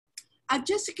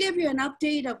Just to give you an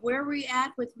update of where we're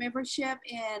at with membership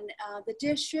in the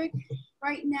district.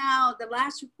 Right now, the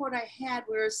last report I had,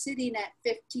 we were sitting at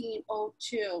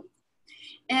 1502.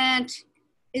 And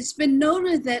it's been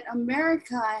noted that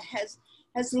America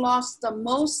has lost the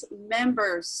most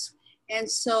members. And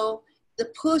so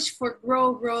the push for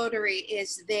Grow Rotary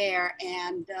is there.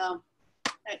 And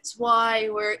that's why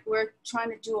we're trying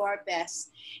to do our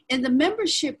best. In the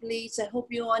membership leads, I hope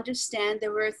you understand,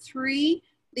 there were 3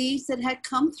 leads that had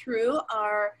come through.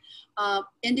 Our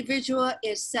individual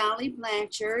is Sally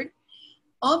Blanchard.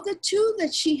 Of the 2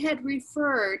 that she had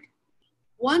referred,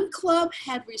 1 club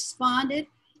had responded,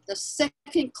 the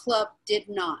second club did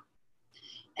not.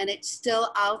 And it's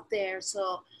still out there.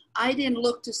 So I didn't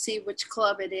look to see which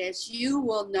club it is. You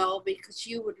will know because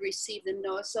you would receive the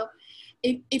notice. So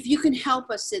if you can help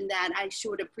us in that, I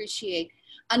sure would appreciate.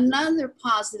 Another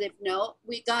positive note,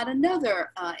 we got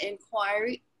another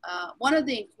inquiry. One of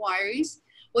the inquiries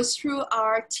was through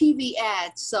our TV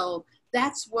ad. So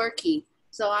that's working.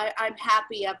 So I'm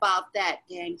happy about that,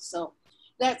 gang. So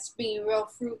that's being real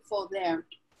fruitful there.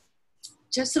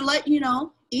 Just to let you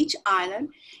know, each island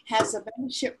has a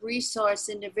membership resource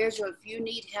individual. If you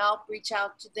need help, reach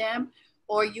out to them,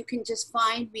 or you can just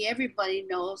find me. Everybody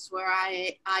knows where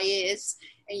I is,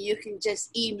 and you can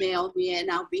just email me, and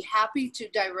I'll be happy to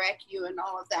direct you and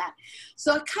all of that.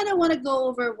 So I kind of want to go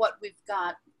over what we've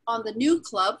got on the new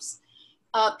clubs.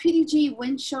 PDG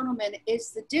Win Shonoman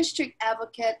is the district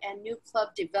advocate and new club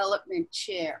development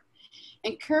chair.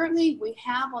 And currently we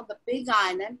have on the Big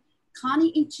Island,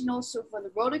 Connie Ichinosu from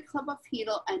the Rotary Club of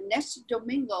Hilo and Nestor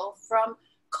Domingo from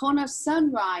Kona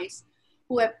Sunrise,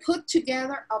 who have put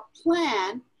together a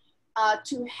plan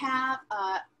to have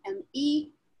an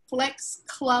E-Flex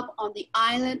club on the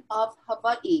island of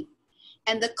Hawai'i.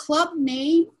 And the club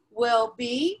name will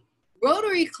be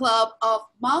Rotary Club of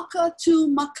Mauka to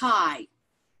Makai.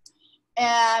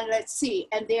 And let's see,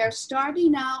 and they are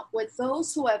starting out with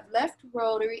those who have left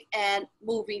Rotary and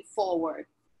moving forward.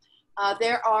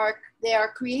 They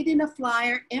are creating a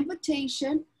flyer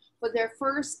invitation for their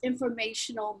first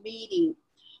informational meeting.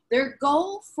 Their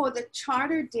goal for the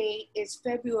charter date is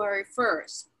February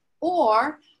 1st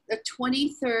or the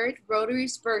 23rd,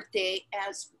 Rotary's birthday,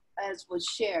 as was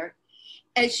shared.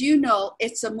 As you know,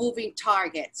 it's a moving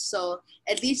target, so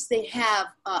at least they have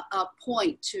a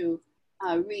point to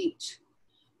reach.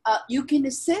 You can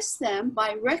assist them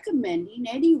by recommending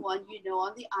anyone you know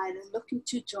on the island looking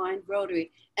to join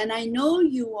Rotary. And I know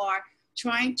you are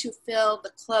trying to fill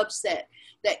the clubs that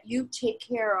you take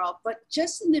care of, but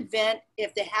just an event,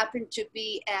 if they happen to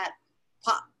be at,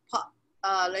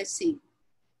 let's see,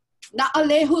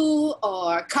 Na'alehu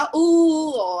or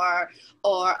Ka'u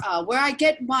or where I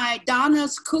get my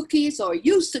Donna's cookies or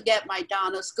used to get my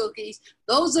Donna's cookies.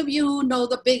 Those of you who know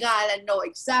the Big Island know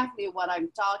exactly what I'm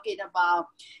talking about.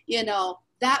 You know,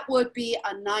 that would be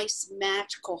a nice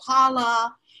match.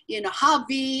 Kohala, you know,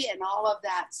 Havi and all of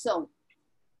that. So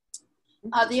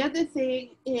the other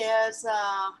thing is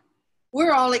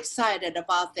we're all excited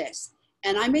about this.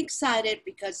 And I'm excited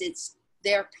because it's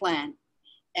their plan.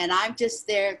 And I'm just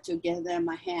there to give them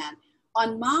a hand.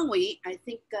 On Maui, I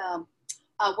think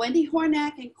Wendy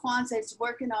Hornack and Kwanzaa is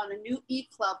working on a new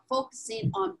e-club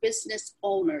focusing on business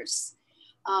owners.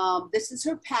 This is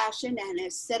her passion and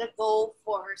has set a goal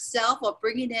for herself of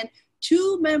bringing in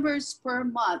 2 members per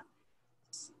month.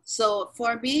 So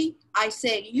for me, I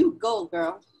say, you go,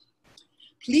 girl.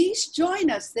 Please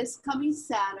join us this coming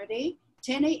Saturday,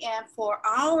 10 a.m. for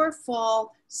our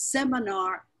fall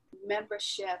seminar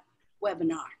membership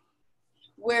webinar,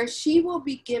 where she will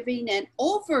be giving an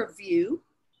overview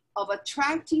of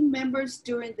attracting members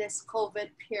during this COVID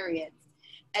period.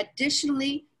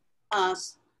 Additionally,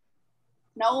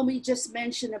 Naomi just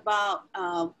mentioned about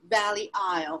Valley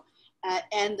Isle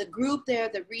and the group there,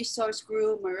 the resource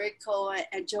group, Mariko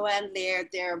and Joanne Laird,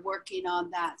 they're working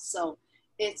on that. So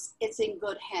it's in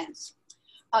good hands.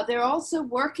 They're also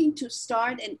working to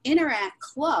start an Interact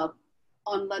Club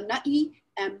on Lanai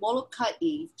and Molokai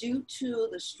due to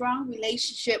the strong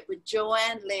relationship with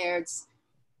Joanne Laird's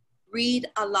Read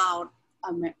Aloud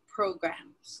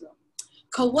program. So,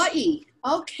 Kauai,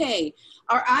 okay.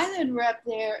 Our island rep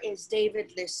there is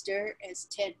David Lister, as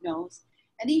Ted knows,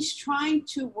 and he's trying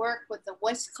to work with the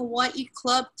West Kauai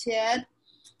Club, Ted,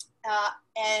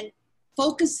 and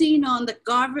focusing on the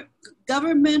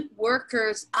government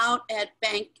workers out at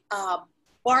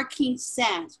Barking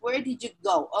Sands. Where did you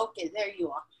go? Okay, there you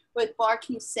are, with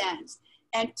Barking Sands.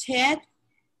 And Ted,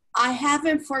 I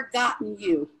haven't forgotten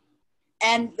you.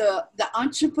 And the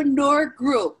entrepreneur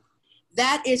group,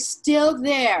 that is still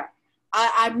there.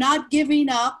 I'm not giving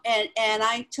up. And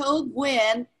I told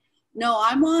Gwen, No,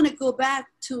 I want to go back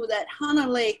to that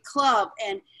Honolulu Club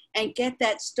and get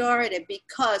that started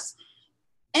because,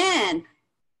 and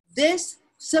this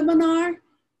seminar,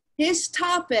 his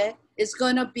topic is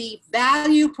going to be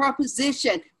value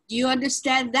proposition. Do you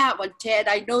understand that one, Ted?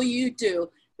 I know you do.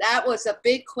 That was a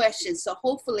big question. So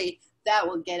hopefully that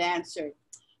will get answered.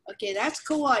 Okay, that's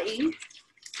Kauai.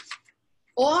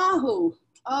 Oahu.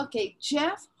 Okay,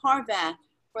 Jeff Harvath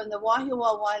from the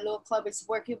Wahiawa Wailua Club is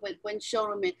working with Win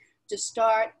Shoneman to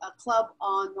start a club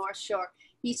on North Shore.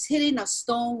 He's hitting a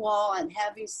stone wall and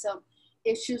having some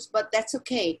issues, but that's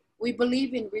okay. We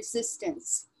believe in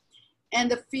resistance and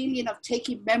the feeling of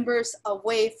taking members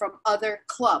away from other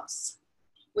clubs,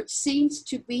 which seems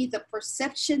to be the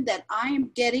perception that I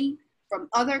am getting from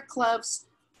other clubs.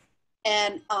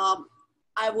 And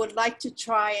I would like to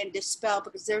try and dispel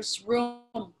because there's room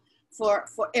for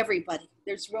everybody.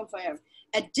 There's room for everybody.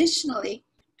 Additionally,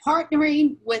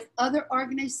 partnering with other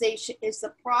organizations is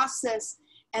the process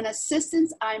and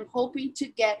assistance I'm hoping to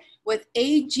get with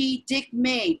AG Dick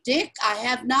May. Dick, I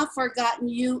have not forgotten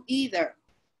you either.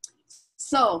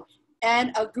 So,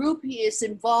 and a group he is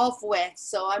involved with.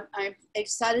 So I'm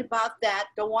excited about that.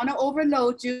 Don't want to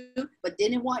overload you, but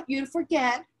didn't want you to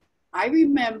forget. I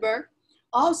remember.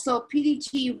 Also,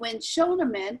 PDG Win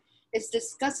Shoneman is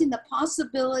discussing the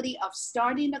possibility of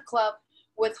starting a club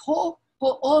with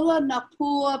Ho'ola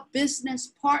Napua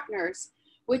Business Partners,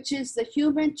 which is the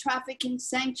human trafficking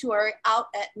sanctuary out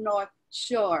at North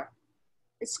Shore.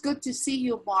 It's good to see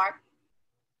you, Mark.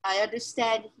 I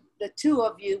understand the two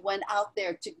of you went out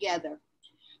there together.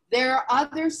 There are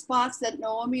other spots that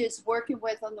Naomi is working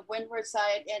with on the windward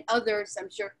side and others, I'm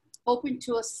sure, hoping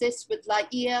to assist with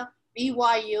Laia,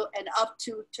 BYU, and up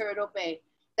to Turtle Bay.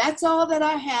 That's all that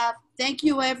I have. Thank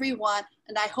you, everyone.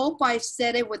 And I hope I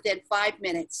said it within 5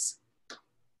 minutes.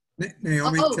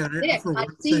 Naomi, Dick, I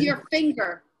see your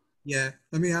finger. Yeah,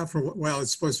 let me offer, well,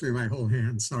 it's supposed to be my whole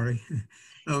hand, sorry.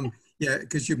 Yeah,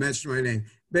 because you mentioned my name.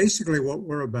 Basically what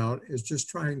we're about is just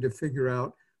trying to figure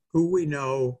out who we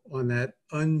know on that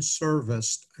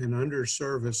unserviced and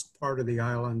underserviced part of the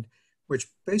island, which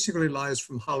basically lies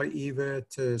from Haleiwa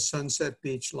to Sunset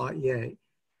Beach, Laie.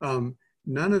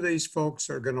 None of these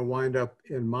folks are going to wind up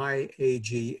in my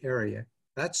AG area.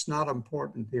 That's not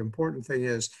important. The important thing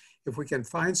is if we can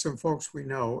find some folks we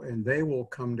know and they will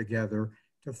come together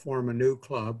to form a new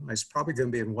club. It's probably going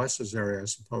to be in Wes's area, I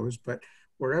suppose, but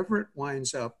wherever it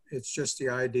winds up, it's just the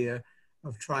idea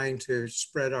of trying to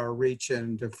spread our reach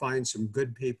and to find some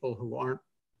good people who aren't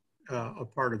a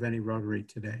part of any Rotary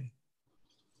today.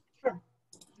 Sure.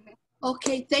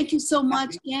 Okay, thank you so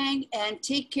much, gang, and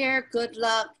take care, good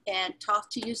luck, and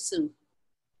talk to you soon.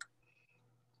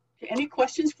 Any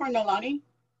questions for Nolani?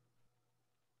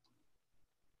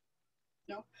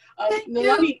 No?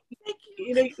 Nolani,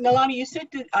 Nolani, you said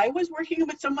that I was working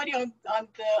with somebody on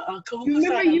the Kahuku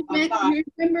side.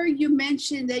 Remember you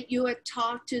mentioned that you had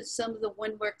talked to some of the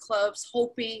windward clubs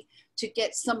hoping to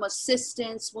get some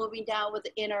assistance moving down with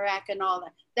the Interact and all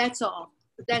that. That's all.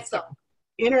 That's all.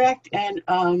 Interact and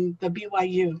the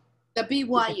BYU. The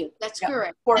BYU, that's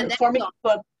correct. Forming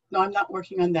club, no, I'm not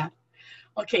working on that.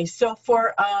 Okay, so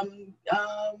for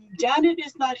Janet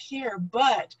is not here,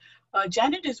 but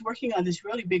Janet is working on this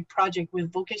really big project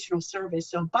with vocational service.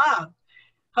 So Bob,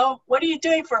 what are you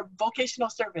doing for vocational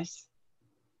service?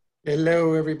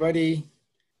 Hello, everybody.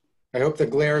 I hope the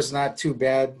glare is not too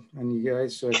bad on you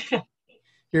guys. So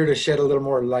here to shed a little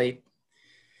more light.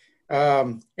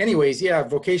 Anyways, yeah,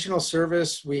 vocational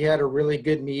service. We had a really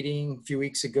good meeting a few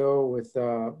weeks ago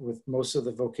with most of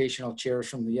the vocational chairs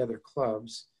from the other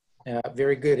clubs.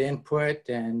 Very good input,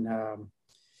 and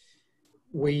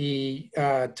we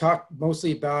talked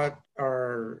mostly about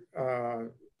our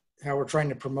how we're trying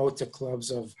to promote the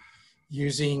clubs of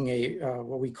using a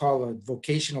what we call a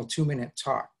vocational 2-minute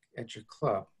talk at your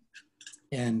club.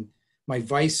 And my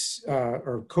vice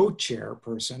or co-chair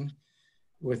person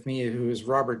with me, who is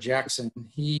Robert Jackson,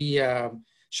 he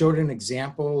showed an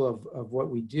example of what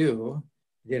we do.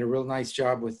 He did a real nice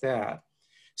job with that.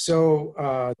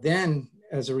 So then,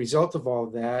 as a result of all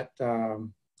that,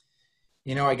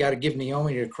 you know, I got to give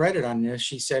Naomi the credit on this.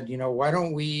 She said, you know, why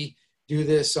don't we do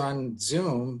this on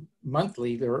Zoom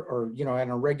monthly or you know, on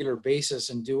a regular basis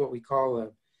and do what we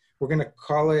call we're going to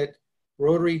call it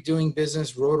Rotary Doing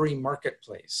Business Rotary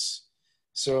Marketplace.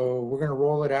 So we're going to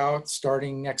roll it out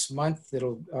starting next month.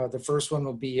 It'll the first one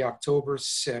will be October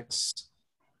 6th.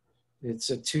 It's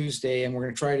a Tuesday, and we're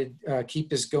going to try to keep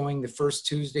this going the first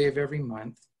Tuesday of every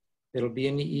month. It'll be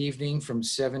in the evening from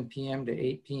 7 p.m. to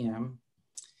 8 p.m.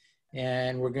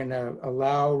 And we're going to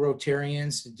allow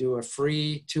Rotarians to do a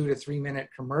free 2 to 3 minute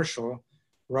commercial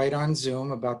right on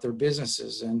Zoom about their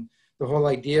businesses. And the whole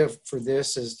idea for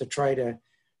this is to try to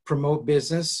promote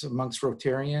business amongst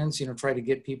Rotarians, try to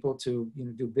get people to,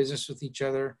 do business with each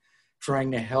other,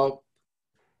 trying to help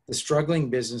the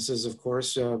struggling businesses, of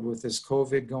course, with this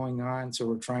COVID going on. So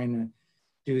we're trying to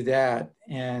do that.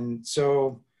 And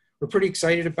so we're pretty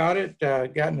excited about it.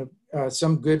 Gotten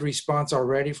some good response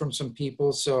already from some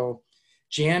people. So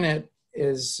Janet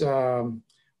is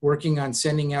working on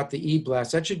sending out the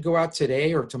e-blast. That should go out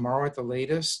today or tomorrow at the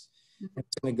latest.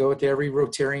 It's going to go to every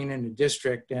Rotarian in the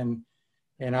district. And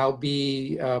I'll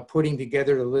be putting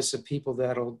together a list of people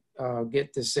that'll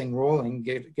get this thing rolling,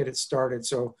 get it started.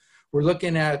 So we're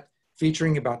looking at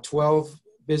featuring about 12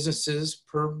 businesses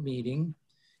per meeting,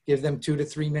 give them 2 to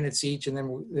 3 minutes each, and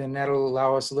then that'll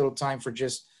allow us a little time for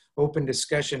just open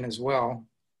discussion as well.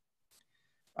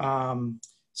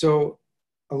 So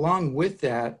along with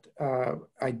that,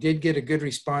 I did get a good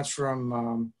response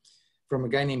from a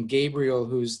guy named Gabriel,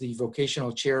 who's the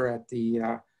vocational chair at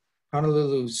the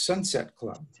Honolulu Sunset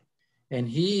Club. And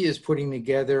he is putting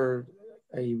together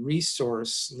a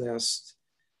resource list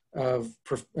of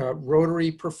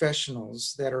Rotary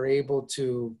professionals that are able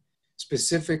to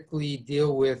specifically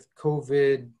deal with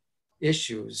COVID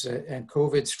issues and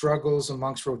COVID struggles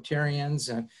amongst Rotarians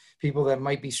and people that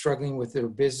might be struggling with their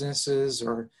businesses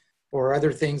or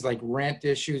other things like rent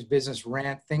issues, business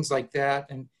rent, things like that.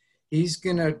 And he's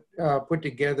gonna put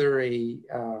together a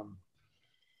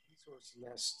resource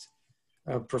list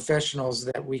of professionals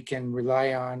that we can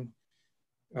rely on,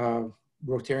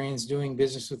 Rotarians doing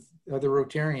business with other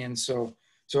Rotarians.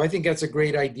 So I think that's a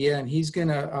great idea. And he's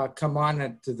gonna come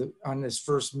on on this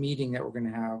first meeting that we're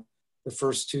gonna have the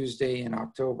first Tuesday in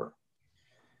October.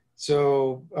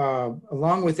 So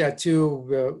along with that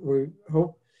too,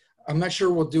 I'm not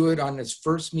sure we'll do it on this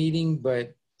first meeting,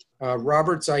 but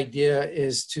Robert's idea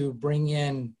is to bring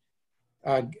in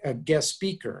a guest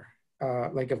speaker,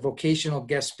 like a vocational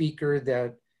guest speaker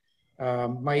that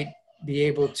might be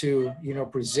able to,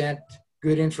 present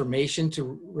good information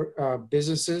to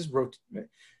businesses,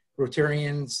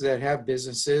 Rotarians that have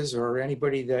businesses or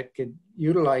anybody that could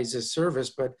utilize this service.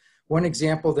 But one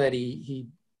example that he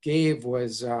gave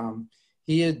was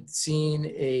he had seen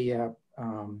a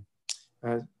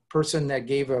person that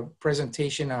gave a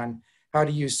presentation on how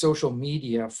to use social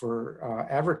media for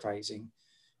advertising.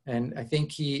 And I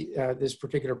think this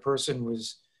particular person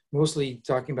was mostly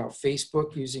talking about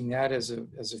Facebook, using that as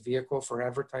a vehicle for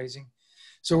advertising.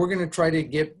 So we're going to try to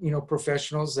get,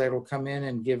 professionals that will come in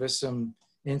and give us some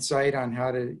insight on how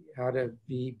to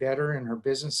be better in our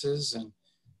businesses and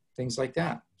things like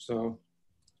that. So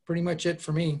pretty much it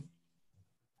for me.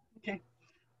 Okay.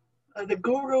 The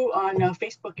guru on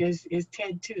Facebook is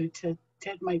Ted too.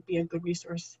 Ted might be a good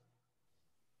resource.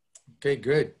 Okay,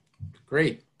 good.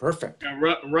 Great. Perfect.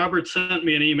 Robert sent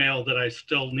me an email that I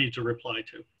still need to reply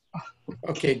to.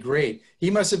 Okay, great. He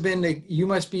must have been you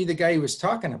must be the guy he was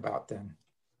talking about then.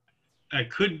 I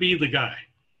could be the guy.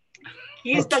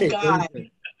 He's the guy.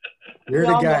 You're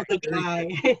the guy. The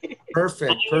guy.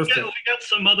 Perfect. Perfect. We got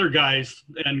some other guys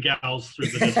and gals through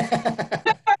the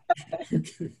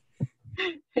district.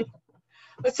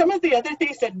 But some of the other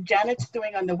things that Janet's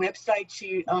doing on the website,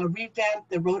 she revamped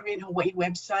the Rotary in Hawaii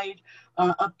website,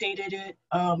 updated it.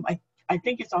 I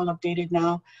think it's all updated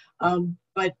now.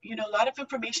 But a lot of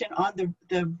information on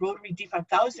the Rotary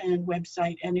D5000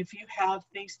 website. And if you have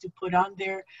things to put on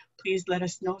there, please let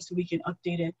us know so we can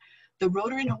update it. The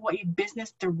Rotary in Hawaii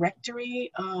Business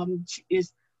Directory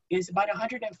is about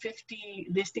 150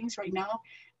 listings right now.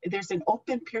 There's an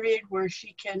open period where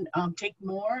she can take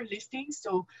more listings.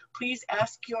 So please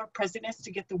ask your presidents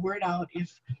to get the word out.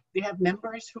 If they have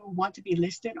members who want to be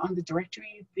listed on the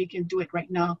directory, they can do it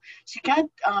right now. She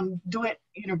can't do it,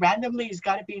 randomly. It's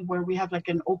got to be where we have like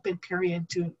an open period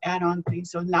to add on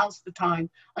things. So now's the time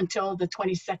until the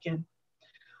 22nd.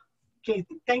 Okay,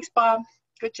 thanks, Bob.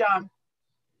 Good job.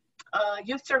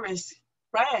 Youth service,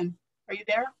 Brian, are you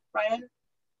there, Brian?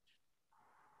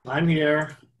 I'm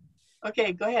here.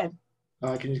 Okay, go ahead.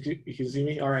 Can you see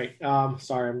me? All right.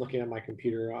 Sorry, I'm looking at my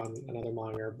computer on another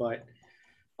monitor. But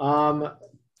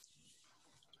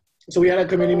so we had a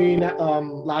committee meeting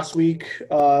last week.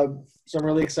 Some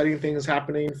really exciting things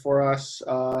happening for us.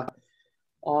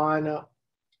 On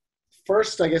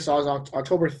first, I guess on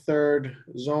October 3rd,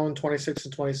 Zone 26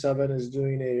 and 27 is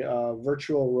doing a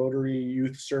virtual Rotary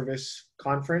Youth Service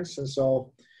Conference. And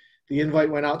so the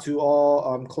invite went out to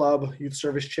all club youth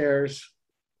service chairs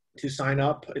to sign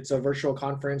up. It's a virtual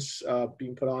conference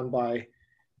being put on by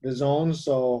the zone,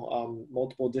 so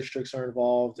multiple districts are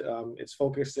involved. It's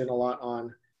focused in a lot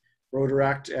on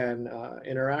Rotaract and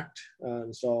Interact,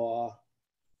 and so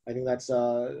I think that's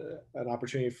an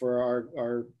opportunity for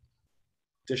our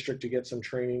district to get some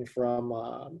training from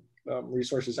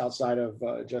resources outside of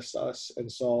just us.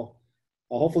 And so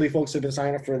hopefully folks have been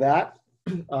signing up for that.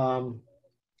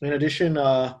 In addition,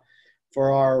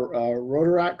 for our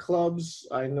Rotary clubs,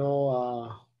 I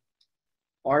know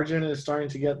Arjun is starting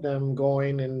to get them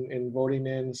going and voting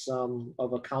in some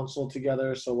of a council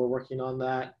together. So we're working on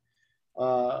that.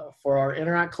 For our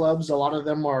Interact clubs, a lot of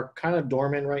them are kind of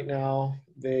dormant right now.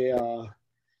 They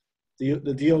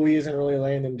the DOE isn't really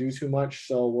letting them do too much.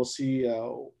 So we'll see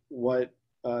what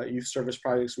youth service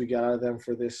projects we get out of them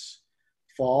for this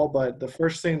fall. But the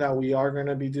first thing that we are going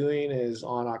to be doing is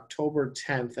on October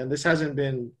 10th, and this hasn't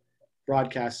been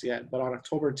broadcast yet, but on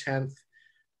October 10th,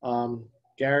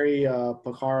 Gary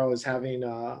Picaro is having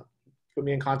put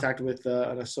me in contact with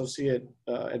an associate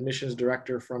admissions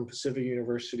director from Pacific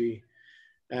University,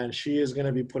 and she is going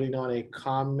to be putting on a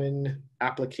common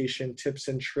application tips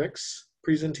and tricks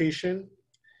presentation,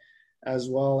 as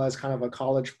well as kind of a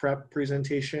college prep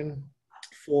presentation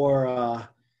for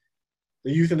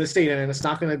the youth in the state. And it's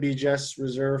not going to be just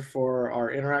reserved for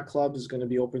our Interact clubs. It's going to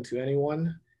be open to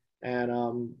anyone.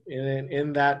 And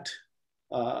in that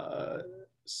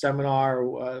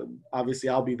seminar, obviously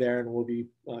I'll be there, and we'll be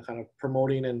kind of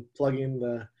promoting and plugging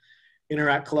the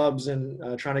Interact clubs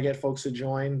and trying to get folks to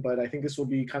join. But I think this will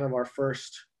be kind of our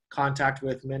first contact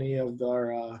with many of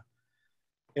our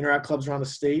Interact clubs around the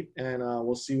state, and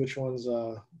we'll see which ones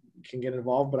can get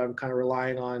involved. But I'm kind of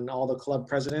relying on all the club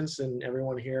presidents and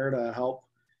everyone here to help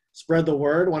spread the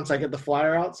word. Once I get the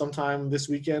flyer out sometime this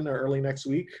weekend or early next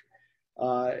week,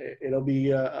 it'll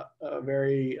be a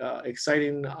very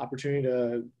exciting opportunity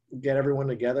to get everyone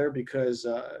together, because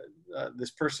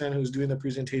this person who's doing the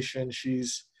presentation,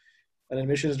 she's an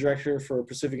admissions director for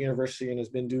Pacific University and has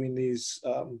been doing these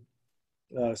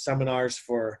seminars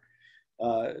for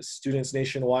students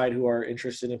nationwide who are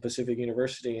interested in Pacific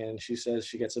University. And she says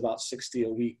she gets about 60 a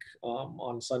week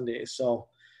on Sundays. So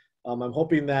I'm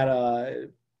hoping that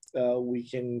we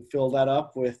can fill that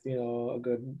up with, a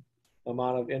good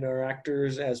amount of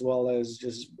interactors, as well as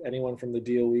just anyone from the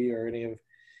DOE or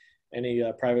any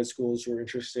private schools who are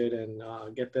interested, and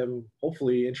get them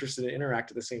hopefully interested in Interact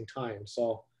at the same time.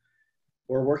 So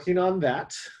we're working on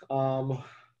that.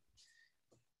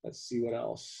 Let's see what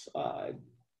else. I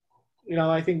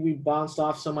think we bounced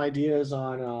off some ideas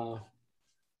on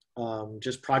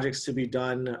just projects to be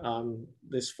done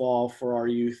this fall for our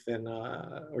youth, and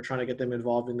we're trying to get them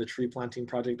involved in the tree planting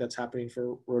project that's happening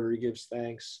for Rotary Gives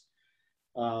Thanks.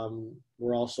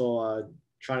 We're also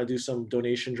trying to do some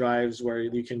donation drives where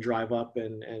you can drive up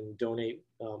and donate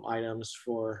items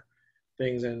for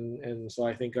things, and so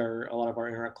I think a lot of our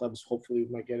Interact clubs hopefully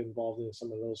might get involved in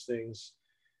some of those things.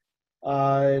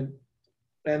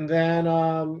 And then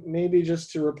maybe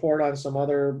just to report on some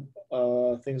other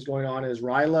things going on is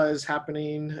RILA is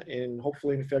happening, and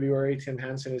hopefully in February. Tim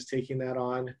Hansen is taking that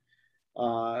on.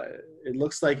 It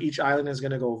looks like each island is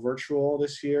going to go virtual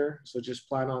this year, so just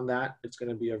plan on that. It's going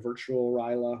to be a virtual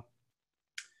RILA.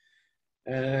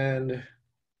 And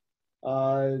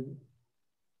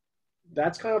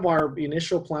that's kind of our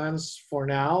initial plans for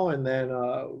now. And then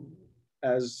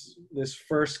as this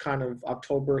first kind of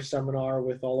October seminar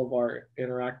with all of our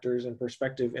interactors and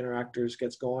prospective interactors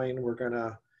gets going, we're going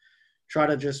to try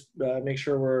to just make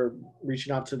sure we're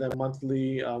reaching out to them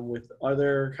monthly with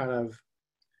other kind of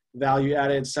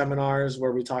value-added seminars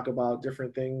where we talk about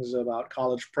different things about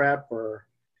college prep or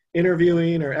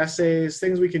interviewing or essays,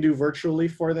 things we can do virtually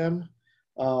for them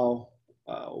while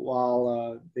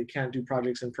they can't do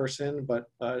projects in person, but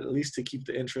at least to keep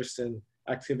the interest and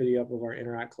activity up of our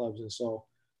Interact clubs. And so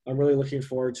I'm really looking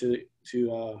forward to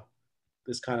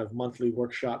this kind of monthly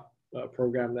workshop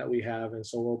program that we have. And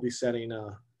so we'll be setting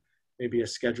maybe a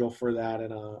schedule for that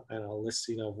and a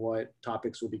listing of what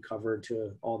topics will be covered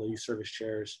to all the youth service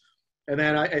chairs. And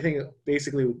then I think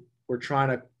basically we're trying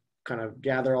to kind of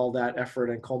gather all that effort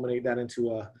and culminate that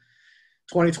into a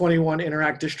 2021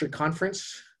 Interact District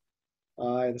Conference.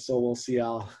 And so we'll see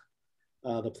how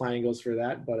the planning goes for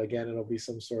that. But again, it'll be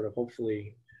some sort of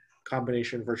hopefully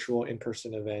combination virtual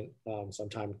in-person event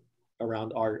sometime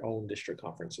around our own district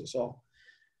conferences. So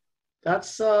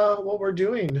that's what we're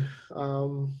doing.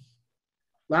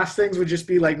 Last things would just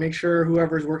be like, make sure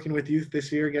whoever's working with youth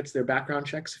this year gets their background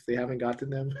checks if they haven't gotten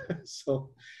them.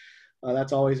 So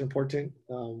that's always important.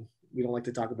 We don't like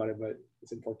to talk about it, but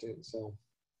it's important. So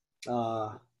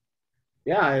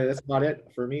yeah, that's about it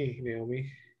for me,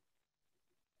 Naomi.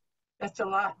 That's a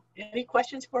lot. Any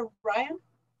questions for Ryan?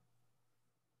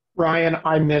 Ryan,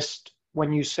 I missed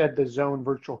when you said the zone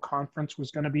virtual conference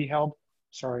was going to be held.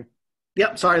 Sorry.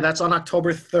 Yep, sorry, that's on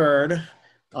October 3rd.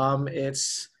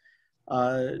 It's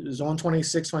Zone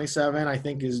 26, 27, I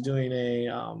think, is doing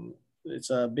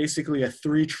it's basically a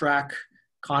 3-track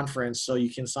conference. So you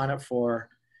can sign up for,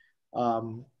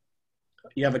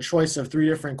 you have a choice of 3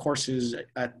 different courses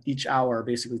at each hour,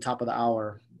 basically top of the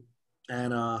hour.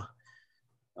 And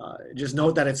just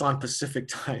note that it's on Pacific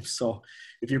time. So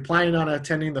if you're planning on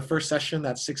attending the first session,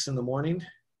 that's 6 in the morning.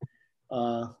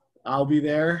 I'll be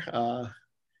there,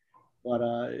 but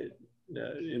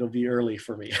it'll be early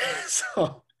for me.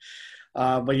 So,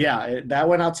 but yeah, that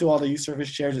went out to all the youth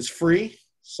service chairs. It's free.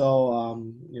 So,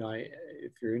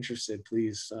 if you're interested,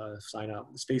 please sign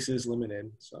up. The space is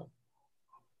limited. So.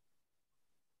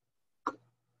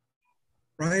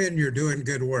 Ryan, you're doing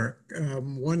good work.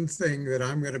 One thing that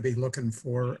I'm going to be looking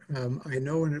for, I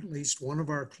know in at least one of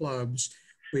our clubs,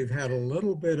 we've had a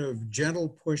little bit of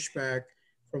gentle pushback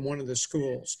from one of the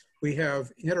schools. We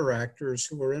have interactors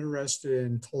who are interested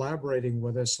in collaborating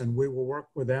with us, and we will work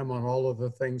with them on all of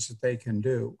the things that they can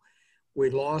do. We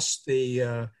lost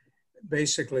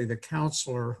basically the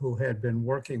counselor who had been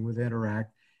working with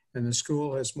Interact, and the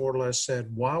school has more or less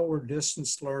said, while we're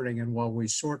distance learning and while we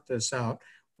sort this out,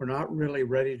 we're not really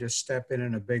ready to step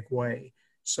in a big way.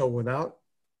 So without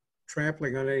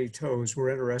trampling on any toes, we're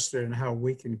interested in how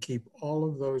we can keep all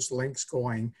of those links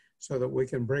going so that we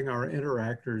can bring our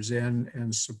interactors in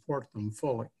and support them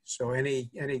fully. So any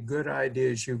good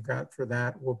ideas you've got for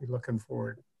that, we'll be looking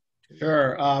forward to.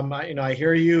 Sure. I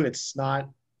hear you. It's not,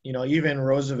 even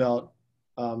Roosevelt,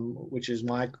 which is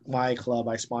my club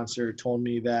I sponsor, told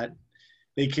me that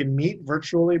they can meet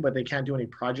virtually, but they can't do any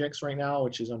projects right now,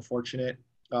 which is unfortunate.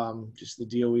 Just the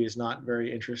DOE is not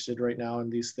very interested right now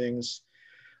in these things.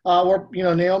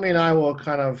 Naomi and I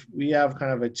we have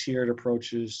kind of a tiered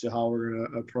approaches to how we're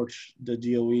going to approach the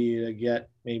DOE to get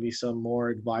maybe some more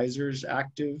advisors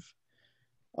active.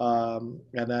 And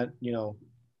that,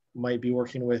 might be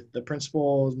working with the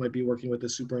principals, might be working with the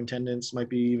superintendents, might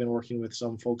be even working with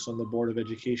some folks on the Board of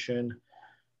Education.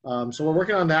 So we're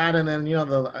working on that. And then,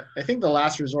 I think the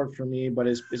last resort for me, but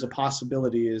is a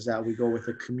possibility, is that we go with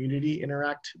a community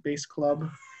interact-based club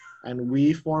and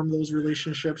we form those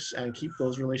relationships and keep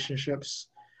those relationships.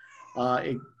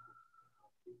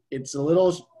 It's a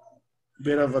little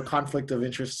bit of a conflict of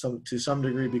interest to some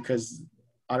degree, because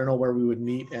I don't know where we would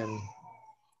meet. And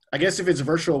I guess if it's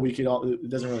virtual, it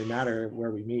doesn't really matter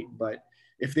where we meet, but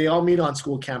if they all meet on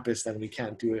school campus, then we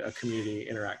can't do a community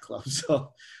interact club.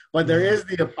 So, but there is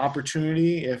the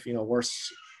opportunity, if, worst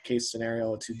case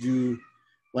scenario, to do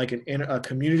like a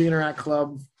community interact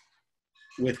club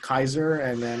with Kaiser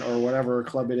and then, or whatever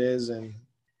club it is. And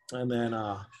then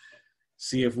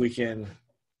see if we can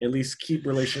at least keep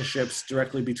relationships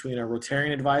directly between our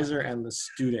Rotarian advisor and the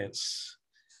students.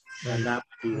 And that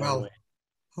would be one way.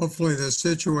 Hopefully the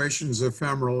situation's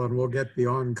ephemeral and we'll get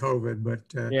beyond COVID,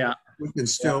 but yeah.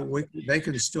 They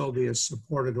can still be a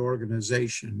supported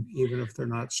organization, even if they're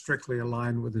not strictly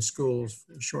aligned with the schools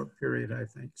for a short period, I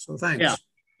think. So thanks.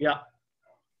 Yeah.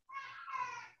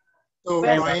 So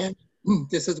Ryan,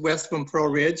 this is Wes from Pro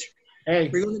Ridge.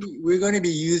 Hey. We're going to be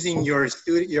using your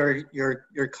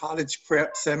college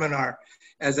prep seminar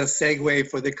as a segue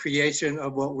for the creation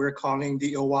of what we're calling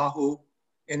the Oahu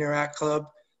Interact Club,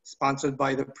 sponsored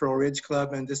by the Pro Ridge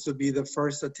Club, and this will be the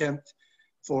first attempt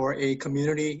for a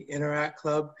community Interact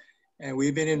Club. And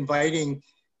we've been inviting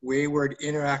Wayward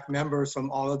Interact members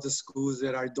from all of the schools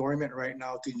that are dormant right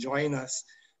now to join us,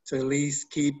 to at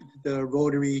least keep the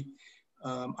Rotary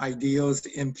ideals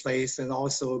in place and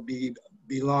also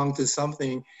belong to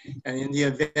something. And in the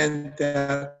event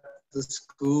that the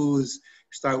schools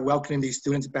start welcoming these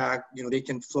students back, they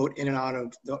can float in and out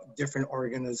of the different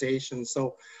organizations.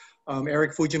 So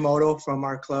Eric Fujimoto from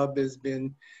our club has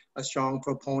been a strong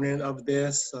proponent of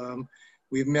this.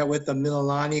 We've met with the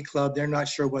Mililani Club. They're not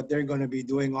sure what they're going to be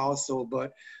doing also,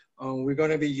 but we're going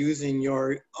to be using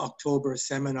your October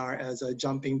seminar as a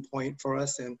jumping point for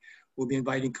us, and we'll be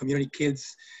inviting community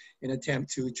kids in an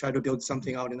attempt to try to build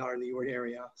something out in our Leeward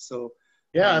area. So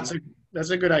yeah, that's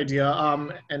a good idea.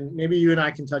 And maybe you and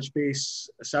I can touch base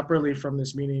separately from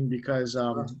this meeting, because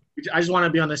I just want to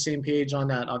be on the same page on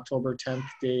that October 10th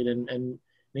date. And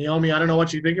Naomi, I don't know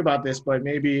what you think about this, but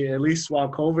maybe at least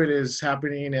while COVID is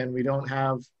happening and we don't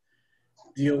have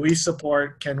DOE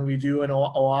support, can we do an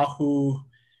Oahu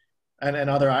and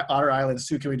other islands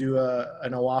too? Can we do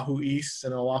an Oahu East,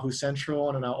 an Oahu Central,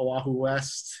 and an Oahu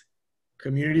West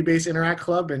community-based Interact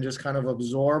Club, and just kind of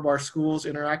absorb our school's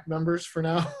Interact members for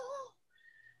now?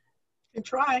 Can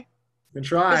try.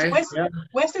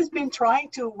 Wes has been trying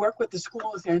to work with the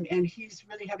schools, and he's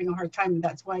really having a hard time. And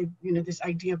that's why, this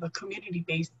idea of a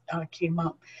community-based came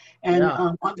up. And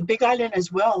on the Big Island as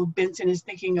well, Benson is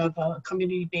thinking of a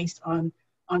community based on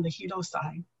on the Hilo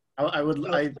side.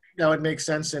 That would make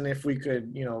sense. And if we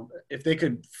could, if they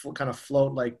could kind of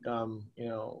float like,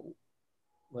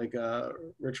 like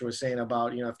Richard was saying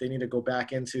about, if they need to go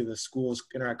back into the school's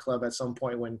Interact Club at some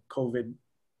point when COVID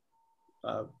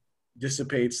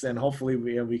dissipates, then hopefully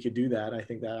we could do that. I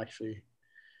think that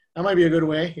might be a good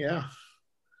way. Yeah.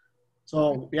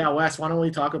 So yeah, Wes, why don't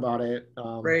we talk about it?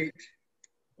 Great.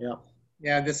 Yeah.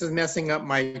 Yeah, this is messing up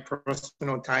my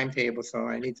personal timetable, so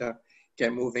I need to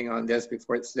get moving on this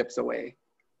before it slips away.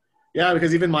 Yeah,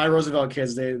 because even my Roosevelt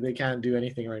kids, they can't do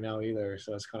anything right now either,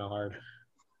 so it's kind of hard.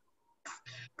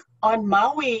 On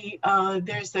Maui,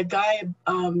 there's a guy,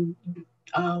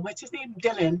 what's his name?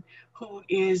 Dylan, who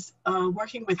is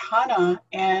working with Hana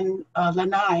and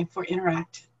Lanai for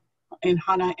Interact in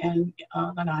Hana and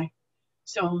Lanai.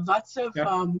 So lots of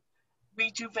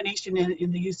rejuvenation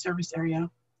in the youth service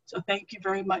area. So thank you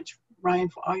very much, Ryan,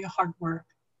 for all your hard work.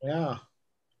 Yeah,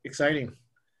 exciting.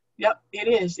 Yep, it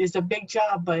is. It's a big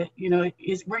job, but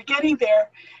we're getting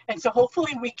there. And so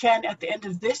hopefully we can, at the end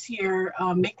of this year,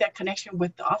 make that connection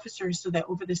with the officers so that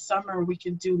over the summer we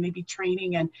can do maybe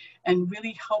training and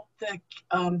really help the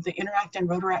Interact and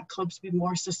Rotaract clubs be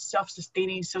more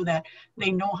self-sustaining so that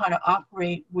they know how to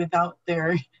operate without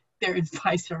their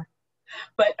advisor.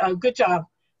 But good job.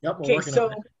 Yep, we're working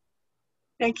on it.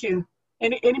 Thank you.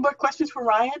 Any more questions for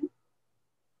Ryan?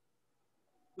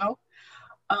 No?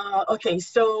 Okay,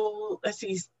 so let's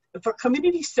see. For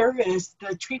community service,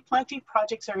 the tree planting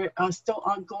projects are still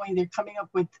ongoing. They're coming up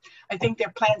with, I think their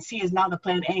plan C is now the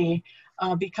plan A,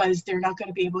 because they're not going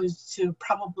to be able to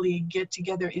probably get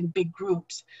together in big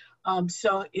groups.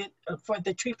 So for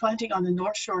the tree planting on the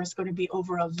North Shore is going to be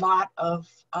over a lot of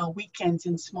weekends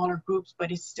in smaller groups,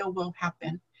 but it still will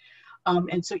happen.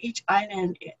 And so each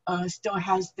island still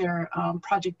has their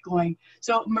project going.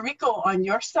 So Mariko, on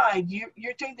your side,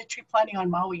 you're doing the tree planting on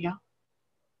Maui, yeah?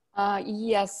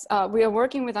 Yes, we are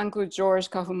working with Uncle George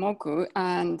Kahumoku,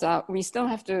 and we still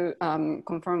have to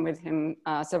confirm with him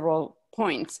several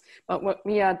points. But what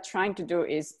we are trying to do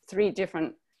is 3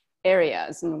 different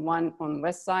areas, and one on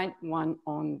west side, one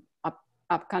on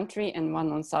up country, and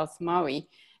one on South Maui.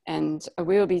 And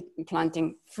we'll be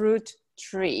planting fruit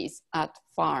trees at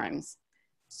farms.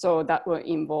 So that will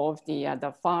involve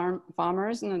the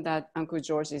farmers that Uncle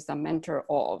George is the mentor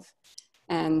of.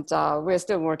 And we're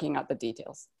still working out the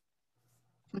details.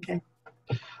 Okay.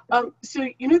 So,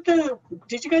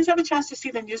 did you guys have a chance to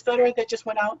see the newsletter that just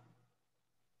went out?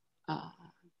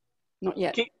 Not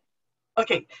yet.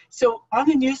 Okay, so on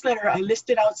the newsletter, I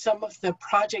listed out some of the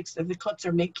projects that the clubs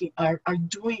are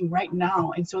doing right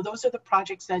now. And so those are the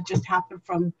projects that just happened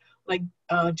from like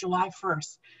July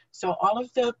 1st. So all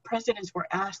of the presidents were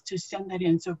asked to send that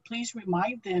in. So please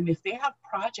remind them if they have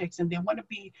projects and they want to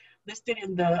be listed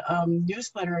in the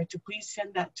newsletter to please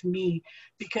send that to me,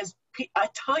 because I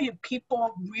tell you,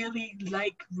 people really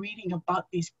like reading about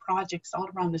these projects all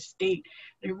around the state.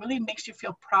 It really makes you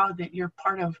feel proud that you're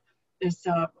part of this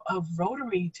of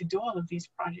Rotary to do all of these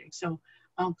projects. So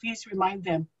please remind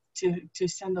them to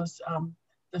send those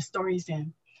the stories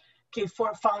in. Okay,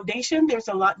 for foundation, there's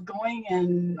a lot going,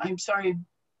 and I'm sorry.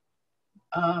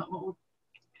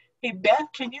 Hey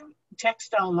Beth, can you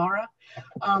text Laura?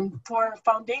 For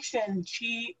foundation,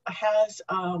 she has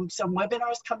some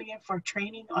webinars coming in for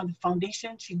training on the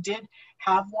foundation. She did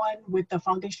have one with the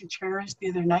foundation chairs the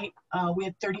other night. We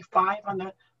had 35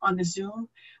 on the Zoom,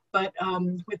 but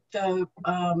with the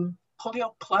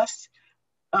Polio Plus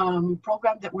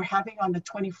program that we're having on the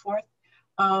 24th,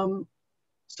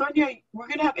 Sonia, we're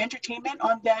going to have entertainment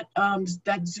on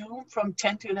that Zoom from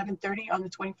 10 to 11:30 on the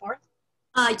 24th.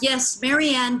 Yes,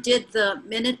 Marianne did the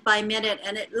minute by minute,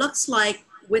 and it looks like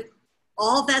with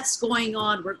all that's going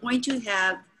on, we're going to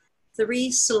have 3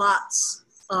 slots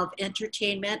of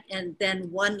entertainment and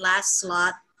then one last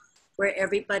slot where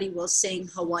everybody will sing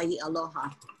Hawai'i Aloha.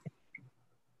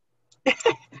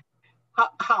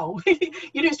 How?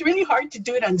 It's really hard to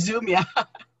do it on Zoom, yeah.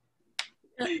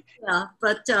 Yeah,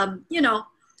 but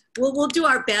we'll do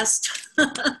our best,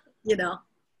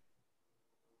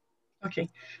 Okay.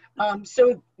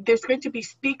 So there's going to be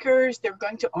speakers. They're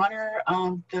going to honor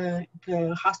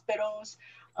the hospitals.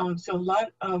 So a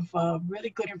lot of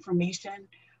really good information.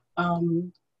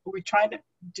 We're trying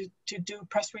to do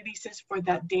press releases for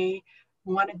that day.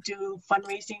 We want to do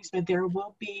fundraisings, but there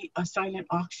will be a silent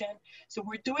auction. So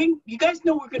you guys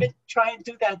know we're going to try and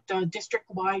do that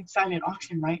district-wide silent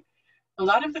auction, right? A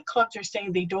lot of the clubs are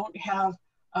saying they didn't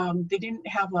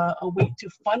have a way to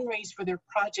fundraise for their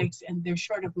projects and they're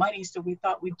short of money. So we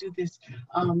thought we'd do this,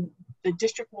 the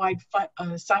district-wide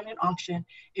silent auction.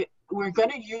 We're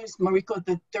going to use, Mariko,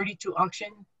 the 32 auction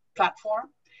platform.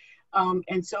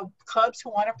 And so clubs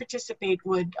who want to participate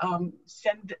would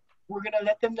we're going to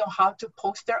let them know how to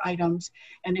post their items.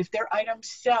 And if their items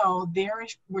sell, they're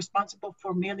responsible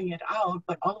for mailing it out,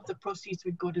 but all of the proceeds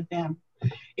would go to them.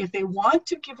 If they want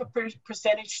to give a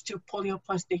percentage to Polio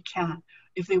Plus, they can.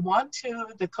 If they want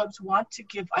to, the clubs want to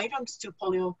give items to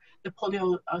the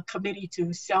Polio committee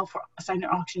to sell for a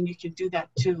silent auction, you can do that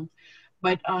too.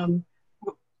 But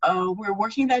we're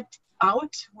working that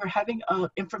out. We're having an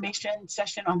information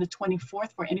session on the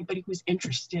 24th for anybody who's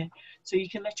interested. So you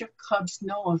can let your clubs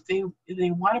know if they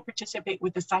want to participate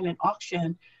with the silent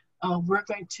auction. We're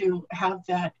going to have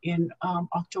that in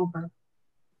October.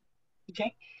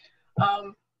 Okay.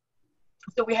 So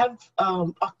we have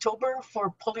October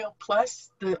for Polio Plus,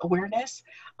 the awareness.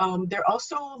 They're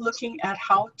also looking at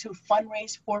how to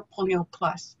fundraise for Polio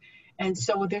Plus. And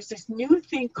so there's this new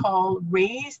thing called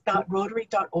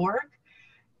raise.rotary.org.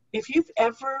 If you've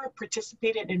ever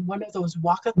participated in one of those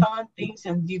walkathon things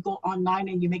and you go online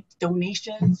and you make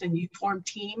donations and you form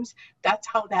teams, that's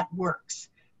how that works.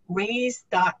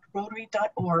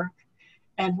 Raise.rotary.org.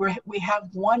 And we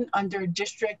have one under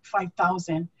District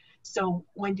 5000. So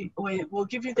we'll give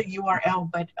you the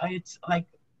URL, but it's like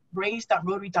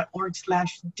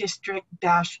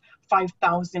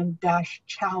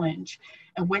raise.rotary.org/district-5000-challenge.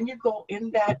 And when you go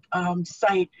in that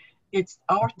site,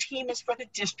 our team is for the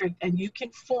district, and you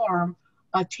can form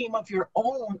a team of your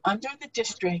own under the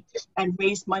district and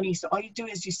raise money. So all you do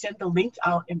is you send the link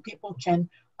out and people can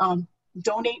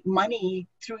donate money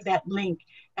through that link,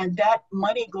 and that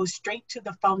money goes straight to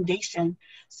the foundation.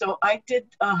 So I did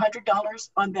 $100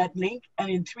 on that link, and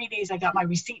in 3 days I got my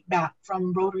receipt back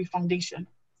from Rotary Foundation.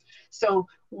 So,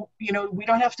 you know, we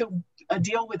don't have to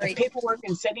deal with the paperwork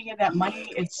and sending in that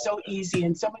money. It's so easy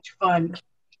and so much fun.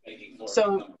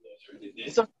 So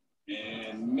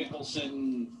and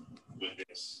Mickelson with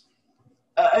this.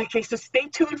 Okay, so stay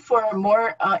tuned for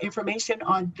more information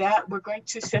on that. We're going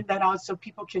to send that out so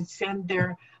people can send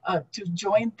their, to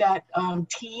join that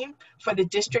team for the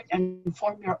district and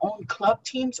form your own club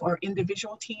teams or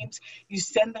individual teams. You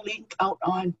send the link out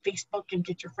on Facebook and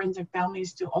get your friends and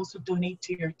families to also donate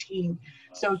to your team.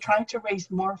 So trying to raise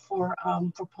more for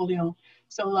polio.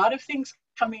 So a lot of things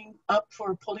coming up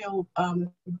for polio,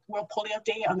 World Polio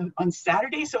Day on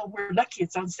Saturday. So we're lucky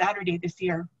it's on Saturday this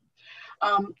year.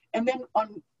 And then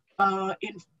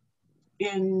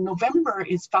in November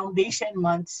is Foundation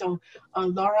Month. So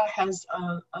Laura has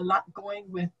a lot going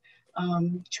with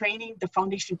training the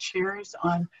foundation chairs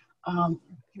on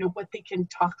you know, what they can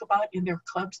talk about in their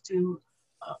clubs to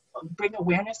bring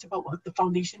awareness about what the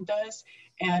foundation does,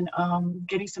 and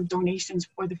getting some donations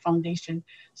for the foundation.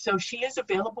 So she is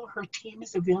available, her team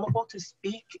is available to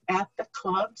speak at the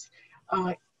clubs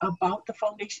about the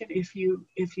foundation if you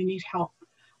need help.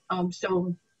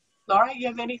 So Laura, you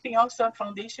have anything else on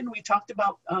foundation? We talked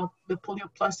about the Polio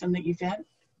Plus and the event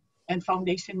and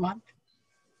Foundation Month.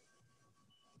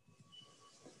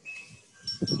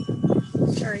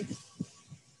 Sorry.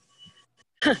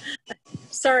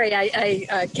 Sorry,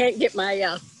 I can't get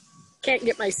my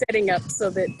setting up so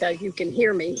that you can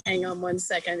hear me. Hang on one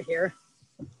second here.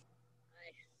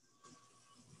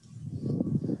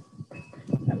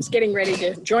 I was getting ready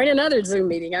to join another Zoom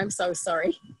meeting. I'm so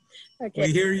sorry. Okay.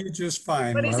 We hear you just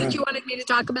fine. What is it you wanted me to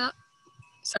talk about?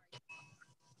 Sorry.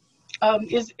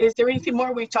 Is there anything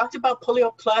more? We talked about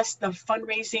Polio Plus, the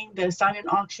fundraising, the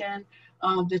silent auction,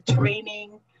 the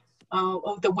training,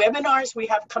 of the webinars we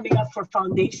have coming up for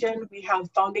Foundation. We have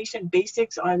Foundation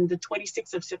Basics on the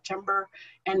 26th of September,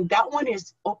 and that one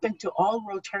is open to all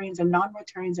Rotarians and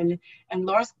non-Rotarians. And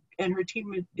Laura and her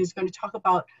team is going to talk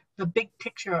about the big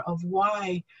picture of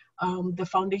why the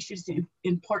foundation is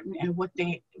important and what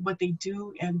they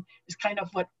do, and it's kind of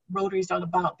what Rotary is all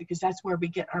about, because that's where we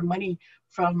get our money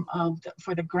from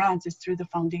for the grants, is through the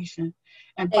foundation.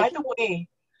 And by the way,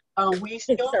 we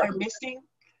still are missing.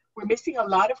 We're missing a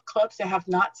lot of clubs that have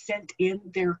not sent in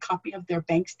their copy of their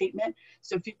bank statement.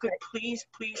 So if you could please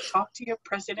talk to your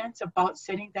presidents about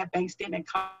sending that bank statement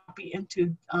copy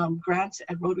into grants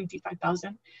at Rotary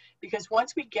D5000, because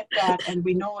once we get that and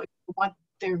we know if we want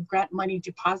their grant money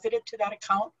deposited to that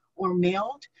account or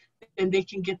mailed, then they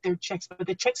can get their checks. But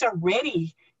the checks are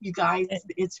ready, you guys.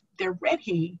 They're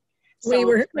ready. So we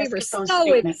were so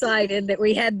excited that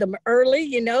we had them early,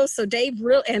 you know, so Dave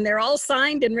and they're all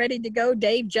signed and ready to go.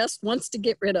 Dave just wants to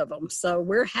get rid of them. So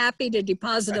we're happy to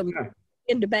deposit them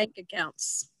into bank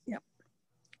accounts. Yep.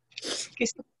 Okay,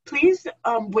 so please,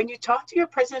 when you talk to your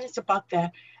presidents about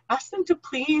that, ask them to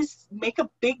please make a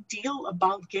big deal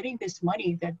about getting this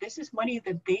money, that this is money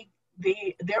that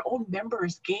their own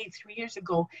members gave 3 years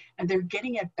ago, and they're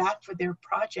getting it back for their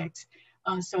projects.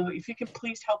 So if you can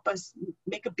please help us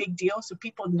make a big deal so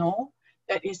people know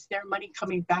that it's their money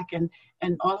coming back, and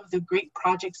all of the great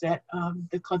projects that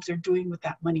the clubs are doing with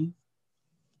that money.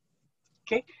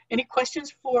 Okay, any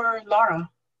questions for Laura?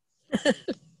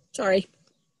 Sorry.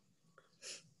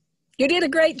 You did a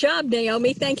great job,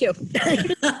 Naomi. Thank you.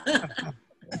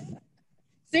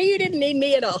 See, you didn't need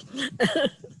me at all.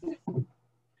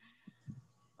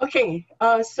 Okay,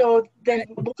 so then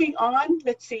moving on,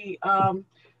 let's see.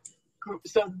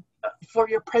 So for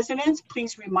your presidents,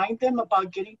 please remind them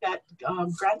about getting that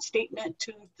grant statement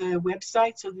to the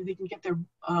website so that they can get their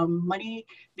money,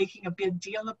 making a big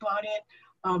deal about it.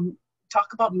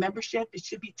 Talk about membership, it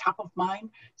should be top of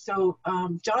mind. So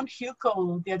John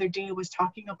Hugo the other day was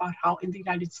talking about how in the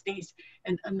United States,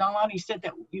 and Nalani said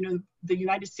that, you know, the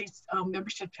United States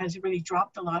membership has really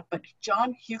dropped a lot, but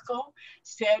John Hugo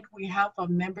said we have a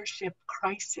membership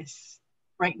crisis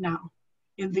right now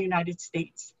in the United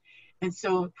States. And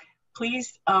so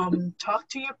please talk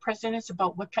to your presidents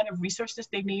about what kind of resources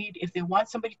they need. If they want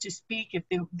somebody to speak, if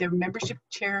their membership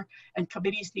chair and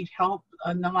committees need help,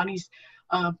 Nalani's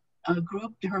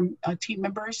group, her team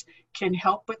members can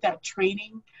help with that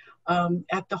training.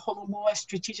 At the Holomua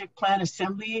Strategic Plan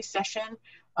Assembly session,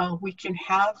 we can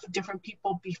have different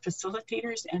people be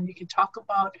facilitators, and we can talk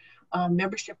about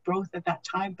membership growth at that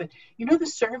time. But you know, the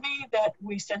survey that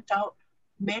we sent out,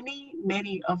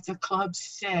 many of the clubs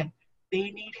said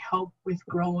they need help with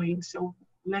growing. So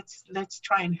let's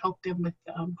try and help them with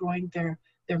growing their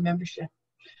membership.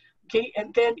 Okay,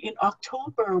 and then in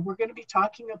October, we're going to be